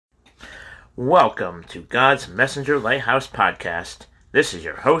Welcome to God's Messenger Lighthouse Podcast. This is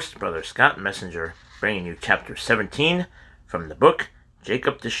your host, Brother Scott Messenger, bringing you Chapter 17 from the book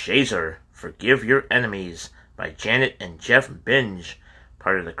DeShazer, Forgive Your Enemies by Janet and Geoff Benge,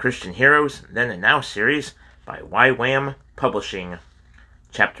 part of the Christian Heroes Then and Now series by YWAM Publishing.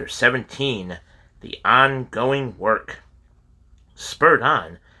 Chapter 17, The Ongoing Work. Spurred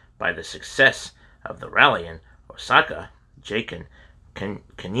on by the success of the rally in Osaka, Jake and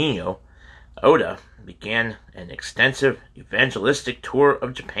Kanino Oda began an extensive evangelistic tour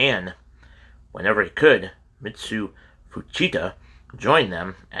of Japan. Whenever he could, Mitsu Fuchita joined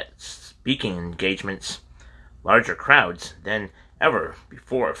them at speaking engagements. Larger crowds than ever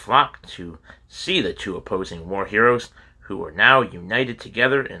before flocked to see the two opposing war heroes who were now united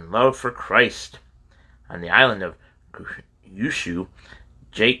together in love for Christ. On the island of Kyushu,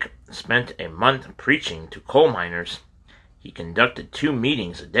 Jake spent a month preaching to coal miners. He conducted 2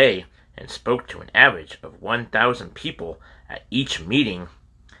 meetings a day and spoke to an average of 1,000 people at each meeting.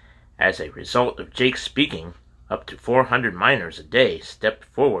 As a result of Jake's speaking, up to 400 miners a day stepped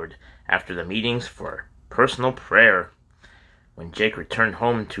forward after the meetings for personal prayer. When Jake returned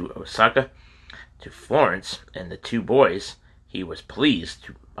home to Osaka, to Florence and the 2 boys, he was pleased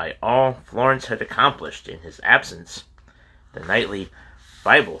by all Florence had accomplished in his absence. The nightly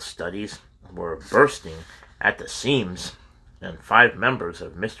Bible studies were bursting at the seams, and 5 members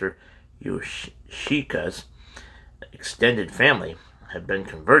of Mr. Yoshika's extended family had been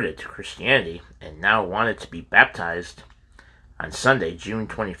converted to Christianity and now wanted to be baptized. On Sunday, June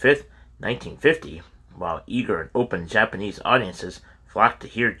 25th, 1950, while eager and open Japanese audiences flocked to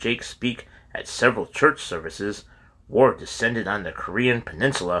hear Jake speak at several church services, war descended on the Korean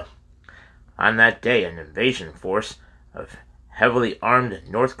peninsula. On that day, an invasion force of heavily armed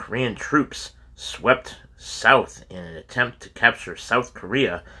North Korean troops swept south in an attempt to capture South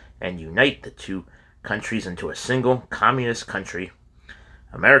Korea and unite the 2 countries into a single communist country.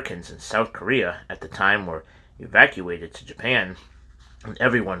 Americans in South Korea at the time were evacuated to Japan, and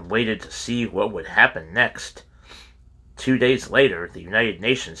everyone waited to see what would happen next. 2 days later, the United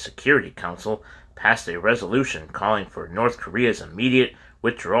Nations Security Council passed a resolution calling for North Korea's immediate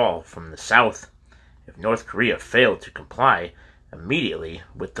withdrawal from the South. If North Korea failed to comply immediately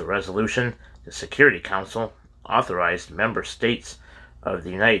with the resolution, the Security Council authorized member states of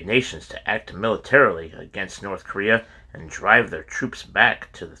the United Nations to act militarily against North Korea and drive their troops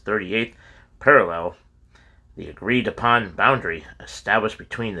back to the 38th parallel, the agreed-upon boundary established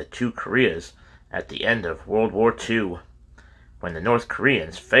between the 2 Koreas at the end of World War II. When the North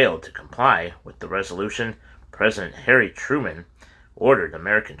Koreans failed to comply with the resolution, President Harry Truman ordered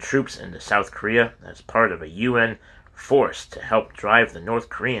American troops into South Korea as part of a UN force to help drive the North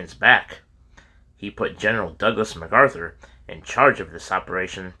Koreans back. He put General Douglas MacArthur in charge of this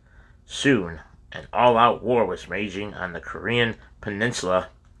operation. Soon, an all-out war was raging on the Korean peninsula.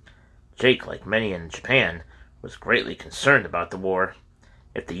 Jake, like many in Japan, was greatly concerned about the war.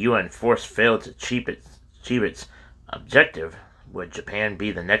 If the UN force failed to achieve its objective, would Japan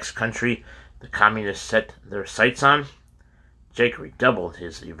be the next country the communists set their sights on? Jake redoubled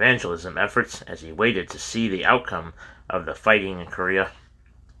his evangelism efforts as he waited to see the outcome of the fighting in Korea.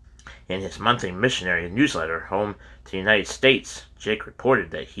 In his monthly missionary newsletter home to the United States, Jake reported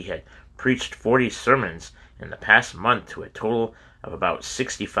that he had preached 40 sermons in the past month to a total of about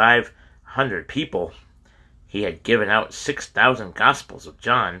 6,500 people. He had given out 6,000 Gospels of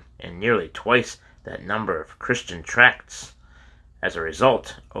John and nearly twice that number of Christian tracts. As a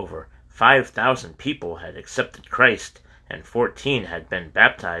result, over 5,000 people had accepted Christ and 14 had been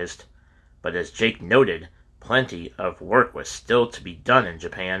baptized. But as Jake noted, plenty of work was still to be done in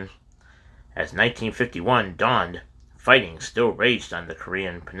Japan. As 1951 dawned, fighting still raged on the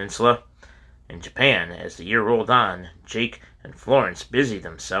Korean peninsula. In Japan, as the year rolled on, Jake and Florence busied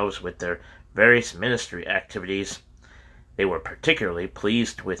themselves with their various ministry activities. They were particularly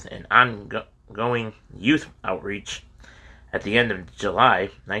pleased with an ongoing youth outreach. At the end of July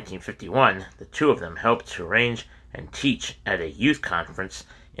 1951, the 2 of them helped to arrange and teach at a youth conference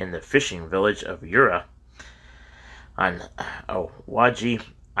in the fishing village of Ura on Awaji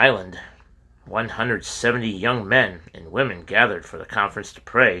Island. 170 young men and women gathered for the conference to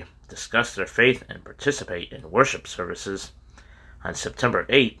pray, discuss their faith, and participate in worship services. On September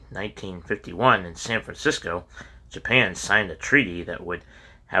 8, 1951, in San Francisco, Japan signed a treaty that would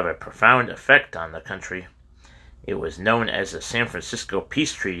have a profound effect on the country. It was known as the San Francisco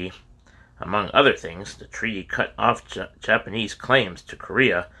Peace Treaty. Among other things, the treaty cut off Japanese claims to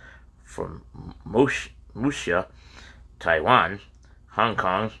Korea from Musha, Taiwan, Hong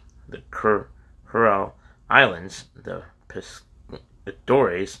Kong, the Kuril Islands, the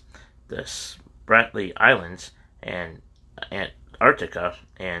Azores, the Spratly Islands and Antarctica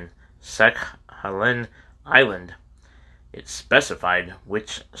and Sakhalin Island. It specified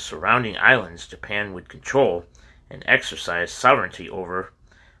which surrounding islands Japan would control and exercise sovereignty over,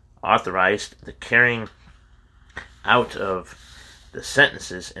 authorized the carrying out of the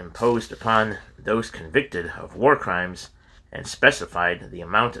sentences imposed upon those convicted of war crimes, and specified the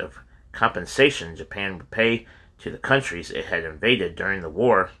amount of compensation Japan would pay to the countries it had invaded during the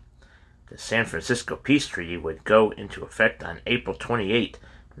war. The San Francisco Peace Treaty would go into effect on April 28,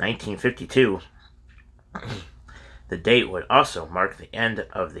 1952. The date would also mark the end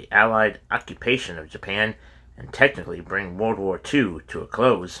of the Allied occupation of Japan and technically bring World War II to a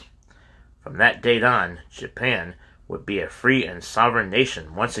close. From that date on, Japan would be a free and sovereign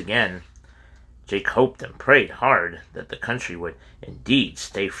nation once again. Jake hoped and prayed hard that the country would indeed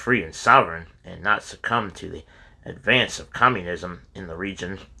stay free and sovereign and not succumb to the advance of communism in the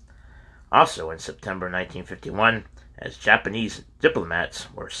region. Also in September 1951, as Japanese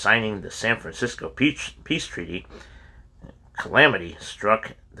diplomats were signing the San Francisco Peace Treaty, calamity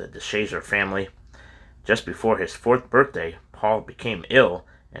struck the DeShazer family. Just before his 4th birthday, Paul became ill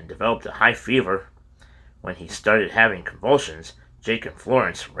and developed a high fever. When he started having convulsions, Jake and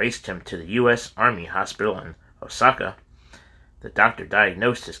Florence raced him to the U.S. Army Hospital in Osaka. The doctor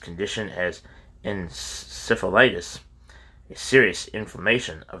diagnosed his condition as encephalitis, a serious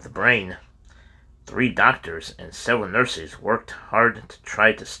inflammation of the brain. 3 doctors and several nurses worked hard to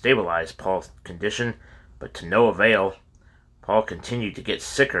try to stabilize Paul's condition, but to no avail. Paul continued to get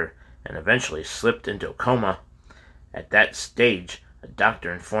sicker and eventually slipped into a coma. At that stage, a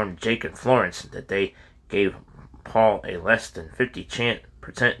doctor informed Jake and Florence that they gave Paul a less than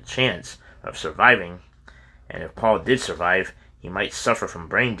 50% chance of surviving, and if Paul did survive, he might suffer from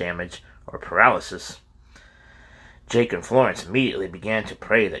brain damage or paralysis. Jake and Florence immediately began to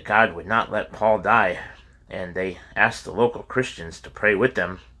pray that God would not let Paul die, and they asked the local Christians to pray with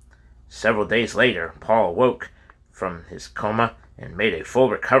them. Several days later, Paul awoke from his coma and made a full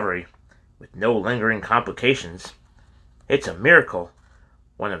recovery with no lingering complications. "It's a miracle,"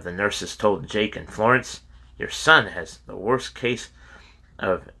 one of the nurses told Jake and Florence. "Your son has the worst case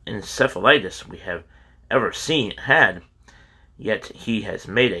of encephalitis we have ever had, yet he has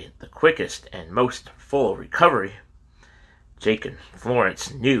made the quickest and most full recovery." Jake and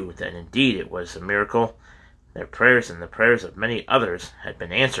Florence knew that indeed it was a miracle. Their prayers and the prayers of many others had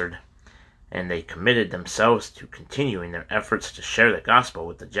been answered, and they committed themselves to continuing their efforts to share the gospel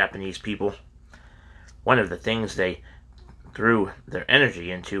with the Japanese people. One of the things they threw their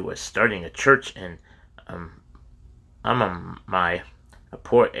energy into was starting a church in Amamai, a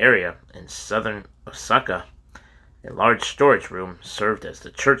poor area in southern Osaka. A large storage room served as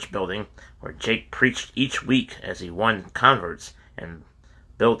the church building where Jake preached each week as he won converts and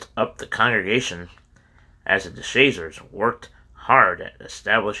built up the congregation. As the DeShazers worked hard at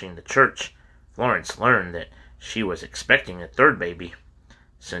establishing the church, Florence learned that she was expecting a 3rd baby.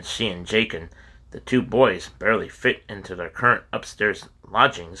 Since she and Jake and the 2 boys barely fit into their current upstairs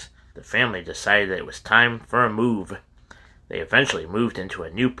lodgings, the family decided that it was time for a move. They eventually moved into a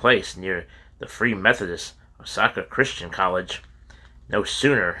new place near the Free Methodist Osaka Christian College. No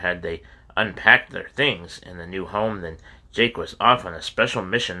sooner had they unpacked their things in the new home than Jake was off on a special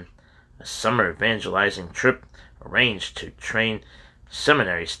mission, a summer evangelizing trip arranged to train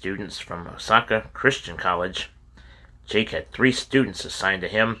seminary students from Osaka Christian College. Jake had 3 students assigned to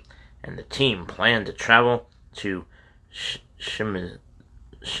him, and the team planned to travel to Shimizu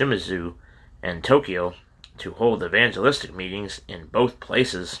and Tokyo to hold evangelistic meetings in both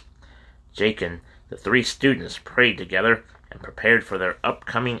places. Jake and the 3 students prayed together and prepared for their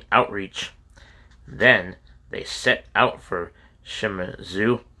upcoming outreach. Then they set out for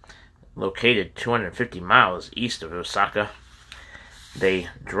Shimizu, located 250 miles east of Osaka. They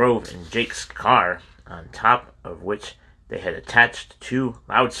drove in Jake's car, on top of which they had attached 2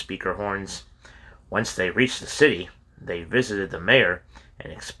 loudspeaker horns. Once they reached the city, they visited the mayor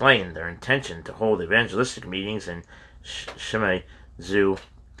and explained their intention to hold evangelistic meetings in Shimizu.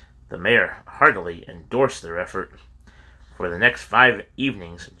 The mayor heartily endorsed their effort. For the next 5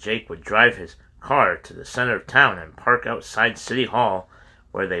 evenings, Jake would drive his car to the center of town and park outside City Hall,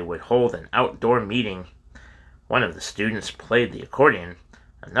 where they would hold an outdoor meeting. One of the students played the accordion,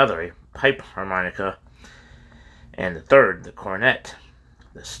 another a pipe harmonica, and the third the cornet.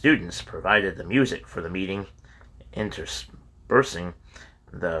 The students provided the music for the meeting, interspersing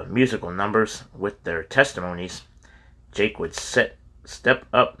the musical numbers with their testimonies. Jake would step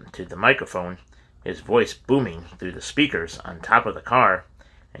up to the microphone, his voice booming through the speakers on top of the car,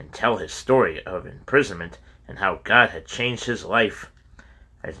 and tell his story of imprisonment and how God had changed his life.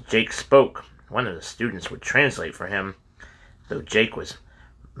 As Jake spoke, one of the students would translate for him. Though Jake was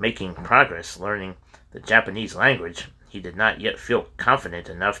making progress learning the Japanese language, he did not yet feel confident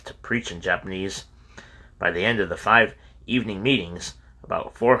enough to preach in Japanese. By the end of the 5 evening meetings,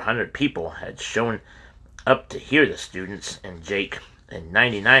 about 400 people had shown up to hear the students and Jake, and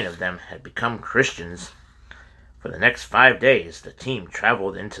 99 of them had become Christians. For the next 5 days, the team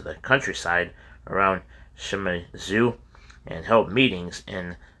traveled into the countryside around Shimizu and held meetings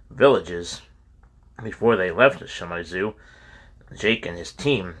in villages. Before they left Shimizu, Jake and his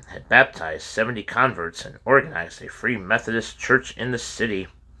team had baptized 70 converts and organized a free Methodist church in the city.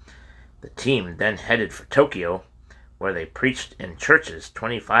 The team then headed for Tokyo, where they preached in churches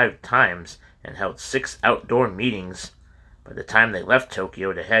 25 times and held 6 outdoor meetings. By the time they left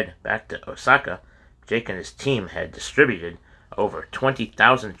Tokyo to head back to Osaka, Jake and his team had distributed over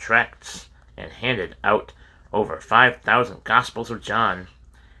 20,000 tracts and handed out over 5,000 Gospels of John.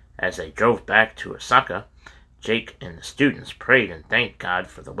 As they drove back to Osaka, Jake and the students prayed and thanked God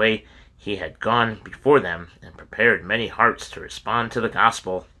for the way he had gone before them and prepared many hearts to respond to the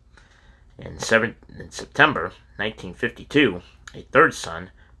gospel. In September 1952, a third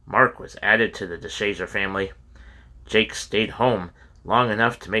son, Mark, was added to the DeShazer family. Jake stayed home long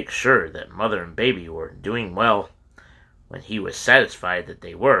enough to make sure that mother and baby were doing well. When he was satisfied that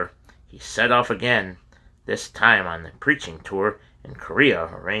they were, he set off again, this time on the preaching tour in Korea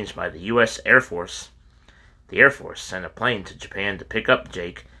arranged by the U.S. Air Force. The Air Force sent a plane to Japan to pick up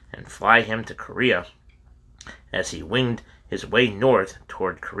Jake and fly him to Korea. As he winged his way north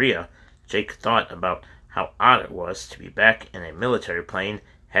toward Korea, Jake thought about how odd it was to be back in a military plane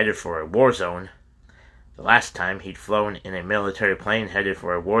headed for a war zone. The last time he'd flown in a military plane headed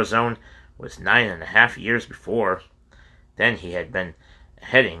for a war zone was 9.5 years before. Then he had been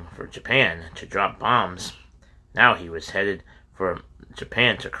heading for Japan to drop bombs. Now he was headed from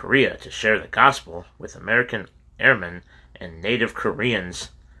Japan to Korea to share the gospel with American airmen and native Koreans.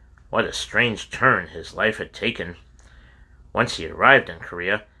 What a strange turn his life had taken. Once he arrived in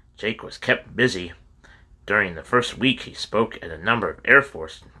Korea, Jake was kept busy. During the first week, he spoke at a number of Air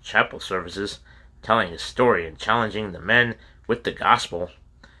Force chapel services, telling his story and challenging the men with the gospel.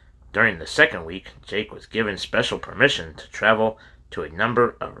 During the second week, Jake was given special permission to travel to a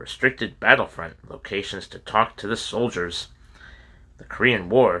number of restricted battlefront locations to talk to the soldiers. The Korean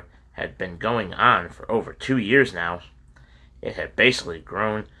War had been going on for over 2 years now. It had basically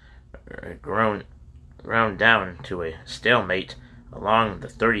ground down to a stalemate along the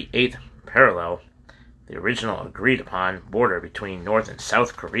 38th parallel, the original agreed-upon border between North and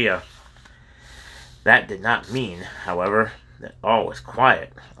South Korea. That did not mean, however, that all was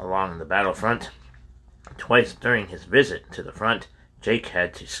quiet along the battlefront. Twice during his visit to the front, Jake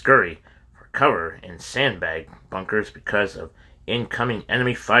had to scurry for cover in sandbag bunkers because of incoming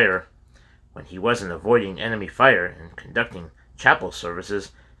enemy fire. When he wasn't avoiding enemy fire and conducting chapel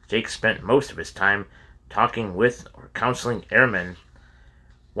services, Jake spent most of his time talking with or counseling airmen.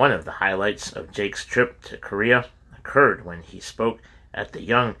 One of the highlights of Jake's trip to Korea occurred when he spoke at the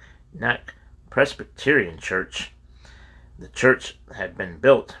Young Nak Presbyterian Church. The church had been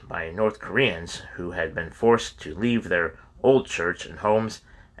built by North Koreans who had been forced to leave their old church and homes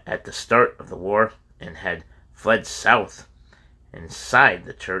at the start of the war and had fled south. Inside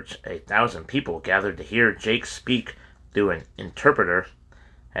the church, 1,000 people gathered to hear Jake speak through an interpreter.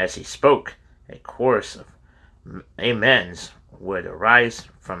 As he spoke, a chorus of amens would arise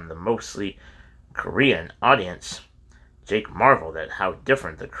from the mostly Korean audience. Jake marveled at how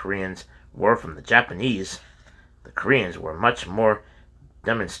different the Koreans were from the Japanese. The Koreans were much more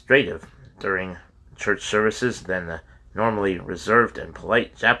demonstrative during church services than the normally reserved and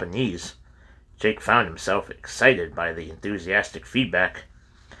polite Japanese. Jake found himself excited by the enthusiastic feedback.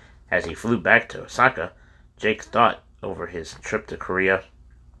 As he flew back to Osaka, Jake thought over his trip to Korea.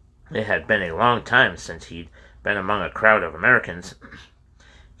 It had been a long time since he'd been among a crowd of Americans.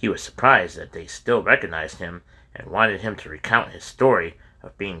 He was surprised that they still recognized him and wanted him to recount his story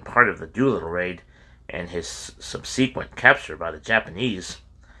of being part of the Doolittle raid and his subsequent capture by the Japanese.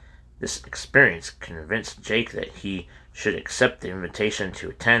 This experience convinced Jake that he should accept the invitation to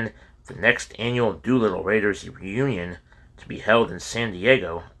attend the next annual Doolittle Raiders reunion to be held in San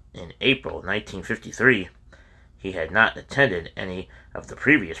Diego in April 1953. He had not attended any of the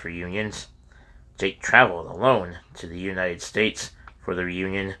previous reunions. Jake traveled alone to the United States for the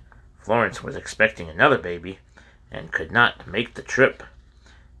reunion. Florence was expecting another baby and could not make the trip.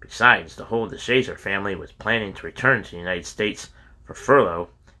 Besides, the whole DeShazer family was planning to return to the United States for furlough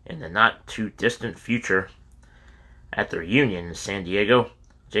in the not-too-distant future. At the reunion in San Diego,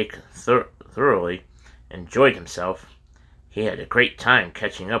 Jake thoroughly enjoyed himself. He had a great time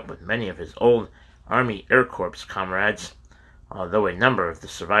catching up with many of his old Army Air Corps comrades, although a number of the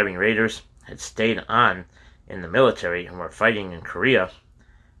surviving raiders had stayed on in the military and were fighting in Korea.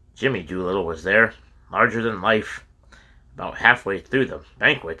 Jimmy Doolittle was there, larger than life. About halfway through the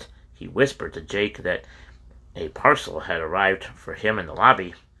banquet, he whispered to Jake that a parcel had arrived for him in the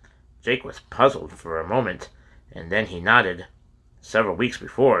lobby. Jake was puzzled for a moment, and then he nodded. Several weeks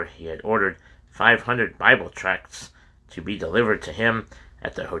before, he had ordered 500 Bible tracts to be delivered to him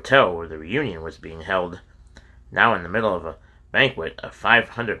at the hotel where the reunion was being held. Now, in the middle of a banquet of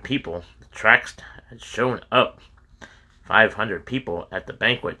 500 people, the tracts had shown up. 500 people at the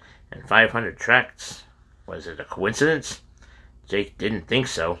banquet and 500 tracts. Was it a coincidence? Jake didn't think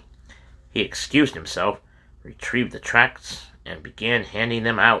so. He excused himself, retrieved the tracts, and began handing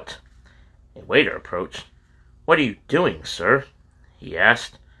them out. A waiter approached. "What are you doing, sir?" he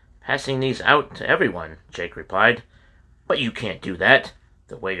asked. "Passing these out to everyone," Jake replied. "But you can't do that,"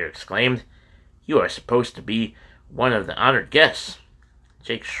 the waiter exclaimed. "You are supposed to be one of the honored guests."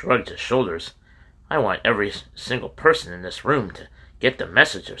 Jake shrugged his shoulders. "I want every single person in this room to get the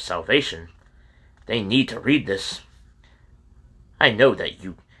message of salvation. They need to read this." "I know that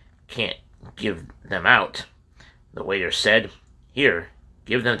you can't give them out," the waiter said. "Here,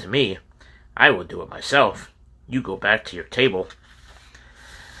 give them to me. I will do it myself. You go back to your table."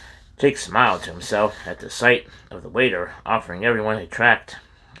 Jake smiled to himself at the sight of the waiter offering everyone a tract,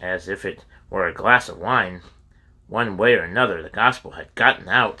 as if it were a glass of wine. One way or another, the gospel had gotten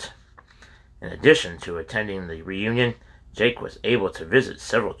out. In addition to attending the reunion, Jake was able to visit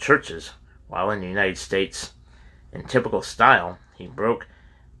several churches while in the United States. In typical style, he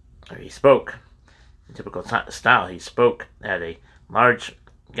spoke at a large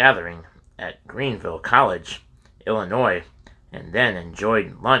gathering at Greenville College, Illinois, and then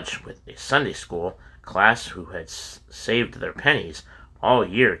enjoyed lunch with a Sunday school class who had saved their pennies all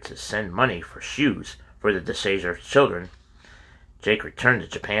year to send money for shoes for the DeShazer children. Jake returned to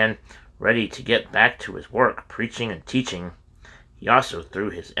Japan, ready to get back to his work preaching and teaching. He also threw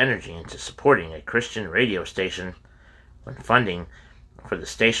his energy into supporting a Christian radio station. When funding for the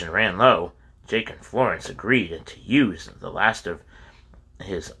station ran low, Jake and Florence agreed to use the last of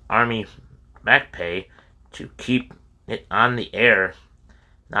his Army back pay to keep it on the air.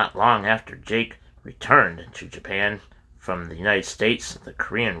 Not long after Jake returned to Japan from the United States, the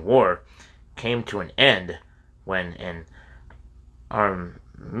Korean War came to an end when an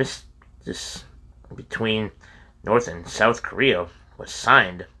armistice between North and South Korea was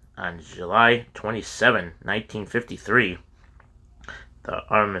signed on July 27, 1953. The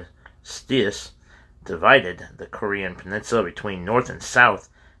armistice divided the Korean peninsula between North and South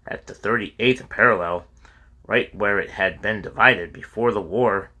at the 38th parallel, right where it had been divided before the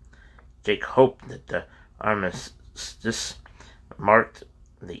war. Jake hoped that the armistice marked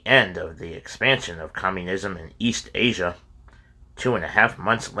the end of the expansion of communism in East Asia. 2.5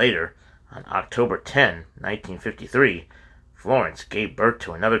 months later, on October 10, 1953, Florence gave birth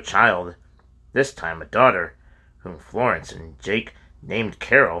to another child, this time a daughter, whom Florence and Jake named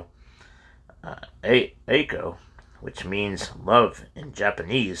Carol, Eiko, which means love in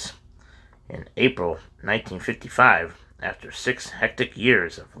Japanese. In April 1955, after 6 hectic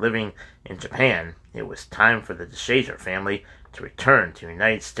years of living in Japan, it was time for the DeShazer family to return to the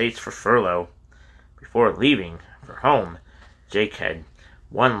United States for furlough. Before leaving for home, Jake had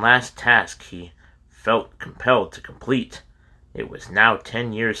one last task he felt compelled to complete. It was now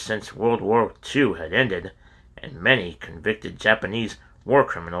 10 years since World War II had ended, and many convicted Japanese war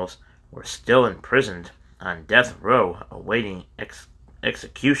criminals were still imprisoned on death row awaiting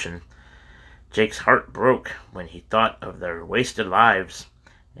execution. Jake's heart broke when he thought of their wasted lives,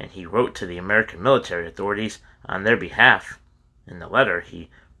 and he wrote to the American military authorities on their behalf. In the letter, he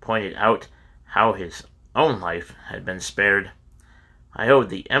pointed out how his own life had been spared. "I owed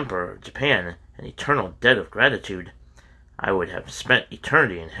the Emperor of Japan an eternal debt of gratitude. I would have spent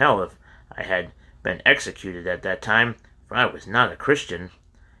eternity in hell if I had been executed at that time, for I was not a Christian."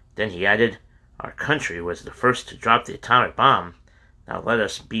 Then he added, "Our country was the first to drop the atomic bomb. Now let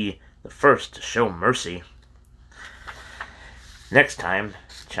us be the first to show mercy." Next time,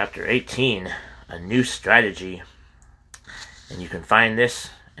 Chapter 18, A New Strategy. And you can find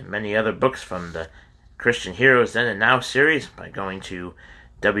this and many other books from the Christian Heroes Then and Now series by going to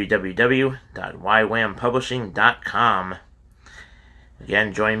www.ywampublishing.com.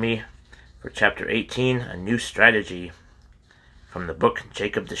 Again, join me for Chapter 18, A New Strategy, from the book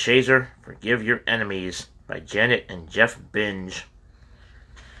Jacob DeShazer, Forgive Your Enemies, by Janet and Geoff Benge.